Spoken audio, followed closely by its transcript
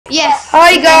Yes.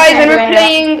 Hi guys, and we're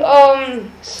playing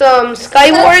some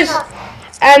SkyWars,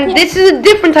 and this is a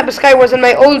different type of SkyWars than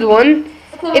my old one.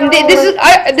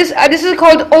 This is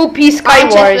called OP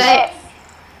SkyWars.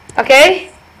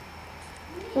 Okay?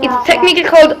 It's technically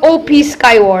called OP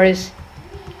SkyWars.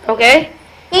 Okay?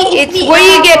 It's where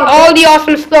you get all the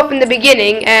awesome stuff in the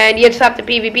beginning, and you just have to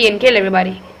PvP and kill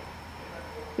everybody.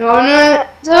 No,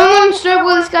 someone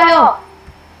struggle this guy up.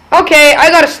 Okay,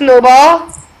 I got a snowball.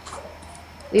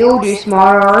 We all do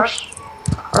smarters.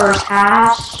 Or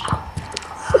hash.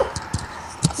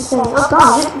 Oh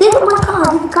god, this is my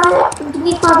car. This guy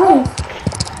needs my base.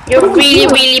 You're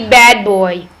really bad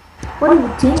boy. What are you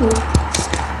doing?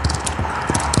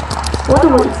 What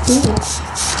are you doing?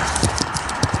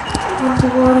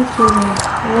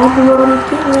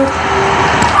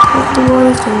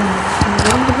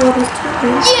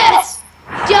 Yes!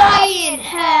 Die in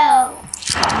hell!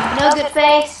 Nugget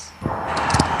face.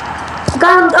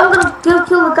 I'm gonna go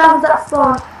kill the guy with that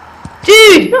spawn.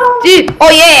 Dude! Oh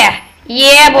yeah!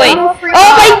 Yeah, boy! Oh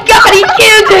my god, he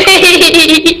killed me!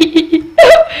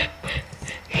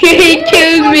 He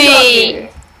killed me!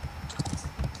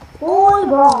 Boy,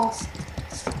 balls.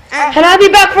 And I'll be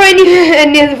back for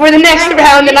the next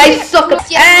round, and I suck.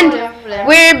 And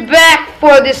we're back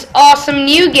for this awesome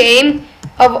new game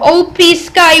of OP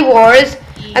SkyWars.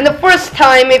 And the first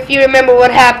time, if you remember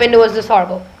what happened, it was this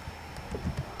horrible.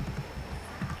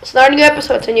 It's not a new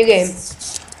episode, it's a new game.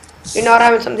 You're not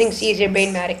having something easier,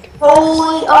 Bainmatic.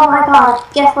 Oh my god,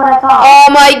 guess what I got?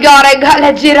 Oh my god, I got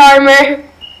legit armor.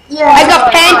 Yeah. I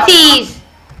got panties.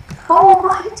 Oh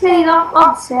my god, I'm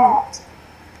upset.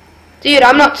 Dude,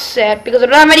 I'm not sad because I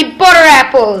don't have any butter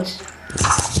apples.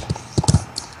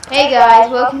 Hey guys,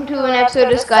 welcome to an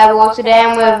episode of SkyWars. Today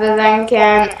I'm with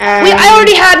Zankan and... Wait, I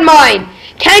already had mine.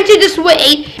 Can't you just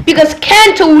wait? Because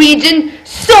Kanto region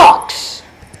sucks.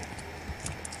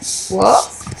 What?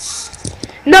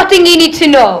 Nothing you need to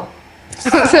know.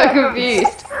 I'm so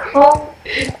confused. Oh.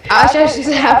 I was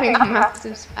just having a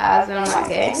massive spasm on my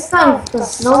game. This time,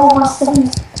 there's no one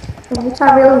thing, which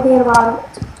I really hate about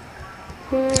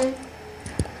it.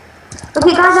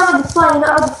 Okay, guys, I'm at the plane. I'm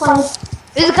at the plane.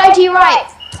 There's a guy to your right.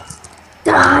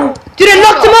 Die. Dude, I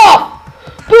knocked him off.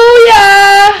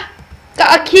 Booyah!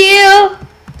 Got a kill.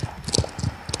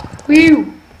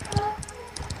 Whew.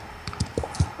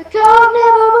 The cold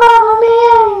never bother me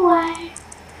anyway.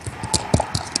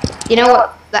 You know what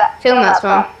that film that's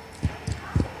from?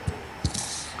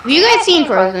 Have you guys seen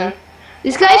Frozen?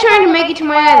 This guy's trying to make it to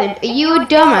my island. Are you a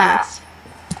dumbass?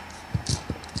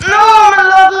 No, my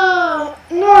lover!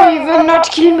 No, you will not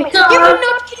kill me. You will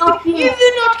not kill me. You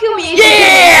will not kill me.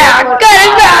 Yeah! Got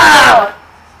him down!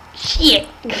 Shit.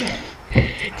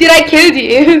 Did I kill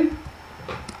you?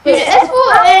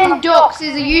 S4N Docs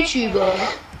is a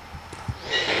YouTuber.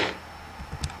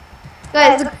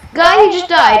 Guys, the guy who just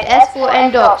died,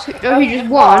 S4N Docs, who just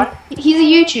won, he's a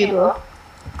YouTuber.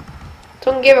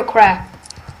 Don't give a crap.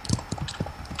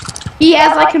 He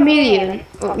has like a million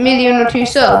or two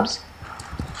subs.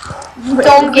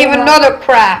 Don't give another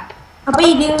crap. I bet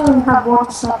you do have one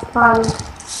subscriber.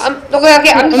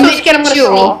 Okay, I'm so scared I'm gonna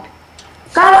sleep.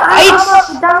 Guys, I got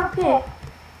the down pit.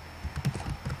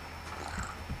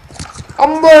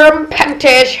 I'm wearing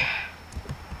panties.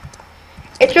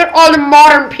 It's what all the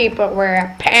modern people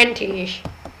wear, panties.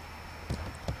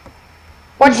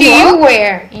 What do you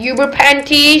wear? You wear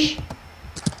panties?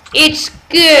 It's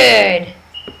good.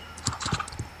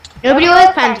 Nobody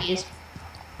wears panties.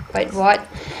 Wait, what?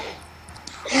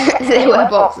 They wear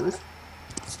boxes.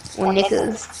 Or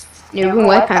knickers. Nobody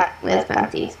wears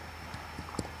panties.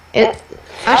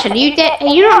 Actually, you dead? Are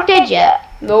you not dead yet?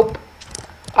 Nope.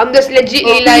 I'm just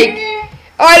legitly like,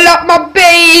 I love my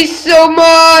base so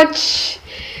much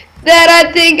that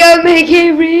I think I'll make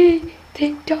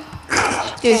everything die.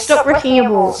 Dude, stop wrecking your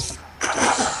balls.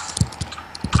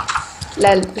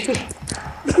 Lol.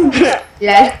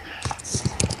 Lol.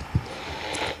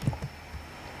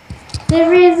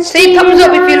 There is Say thumbs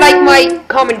up if you like my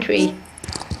commentary.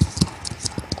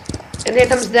 And then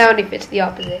thumbs down if it's the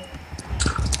opposite.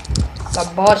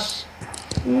 Kabosh.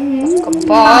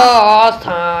 Kabosh.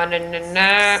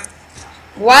 Na-na-na.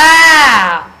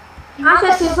 Wow!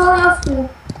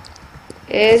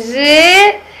 Is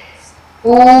it?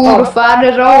 Ooh, the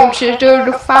father's on, sister,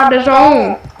 the father's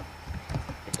on.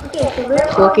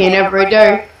 Twerking every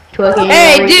day. Twerking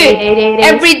Hey, dude!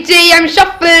 Every day I'm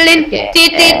shuffling. Every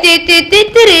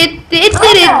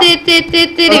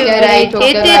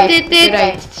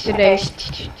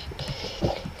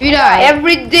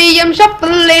day I'm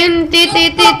shuffling.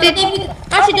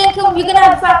 Actually, don't kill me. You're gonna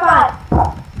have a fat pie.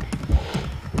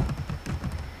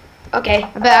 Okay.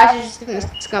 I bet I should just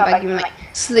scumbag you, mate.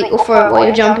 sleep for it while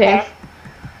you're jumping.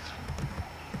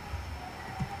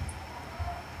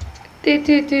 Dude,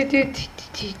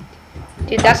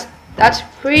 that's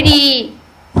pretty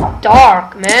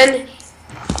dark, man.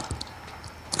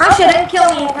 Actually, didn't kill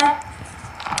me, man.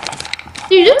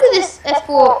 Dude, look at this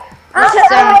F4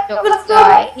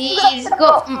 guy. He's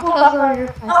got plus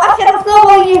 100. I can't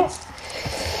snowball you.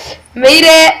 Made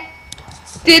it.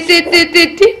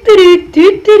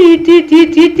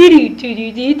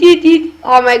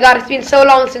 Oh my god, it's been so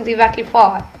long since we've actually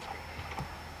fought.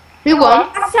 Who won?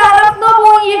 I can't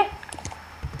snowball you.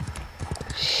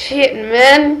 Shit,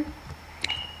 man.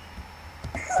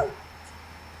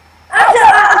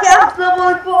 I can't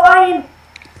snowball you for iron.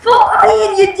 For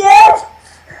iron, you dead.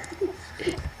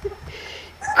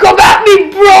 Come at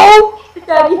me, bro.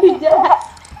 Daddy, you dead.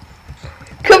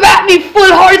 Come at me,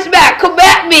 full horseback. Come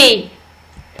at me.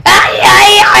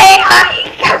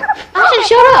 Actually,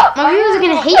 shut up. My viewers are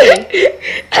gonna hate you.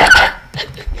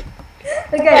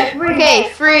 Okay,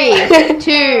 3,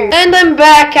 2. And I'm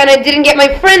back, and I didn't get my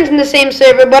friends in the same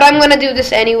server, but I'm gonna do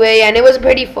this anyway, and it was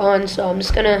pretty fun, so I'm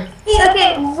just gonna...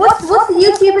 Okay, what's the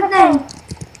YouTuber's name?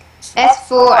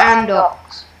 S4 and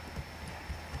Docs.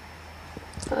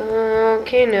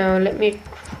 Okay, now, let me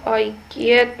try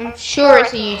get... I'm sure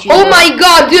it's a YouTuber. Oh my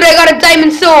god, dude, I got a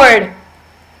diamond sword!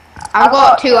 I've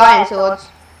got 2 iron swords.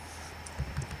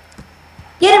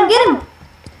 Get him.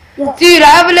 Yes. Dude, I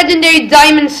have a legendary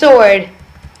diamond sword.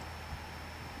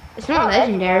 It's not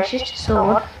legendary, it's just a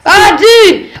sword. Ah,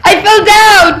 dude! I fell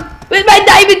down with my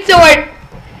diamond sword!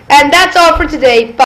 And that's all for today. Bye.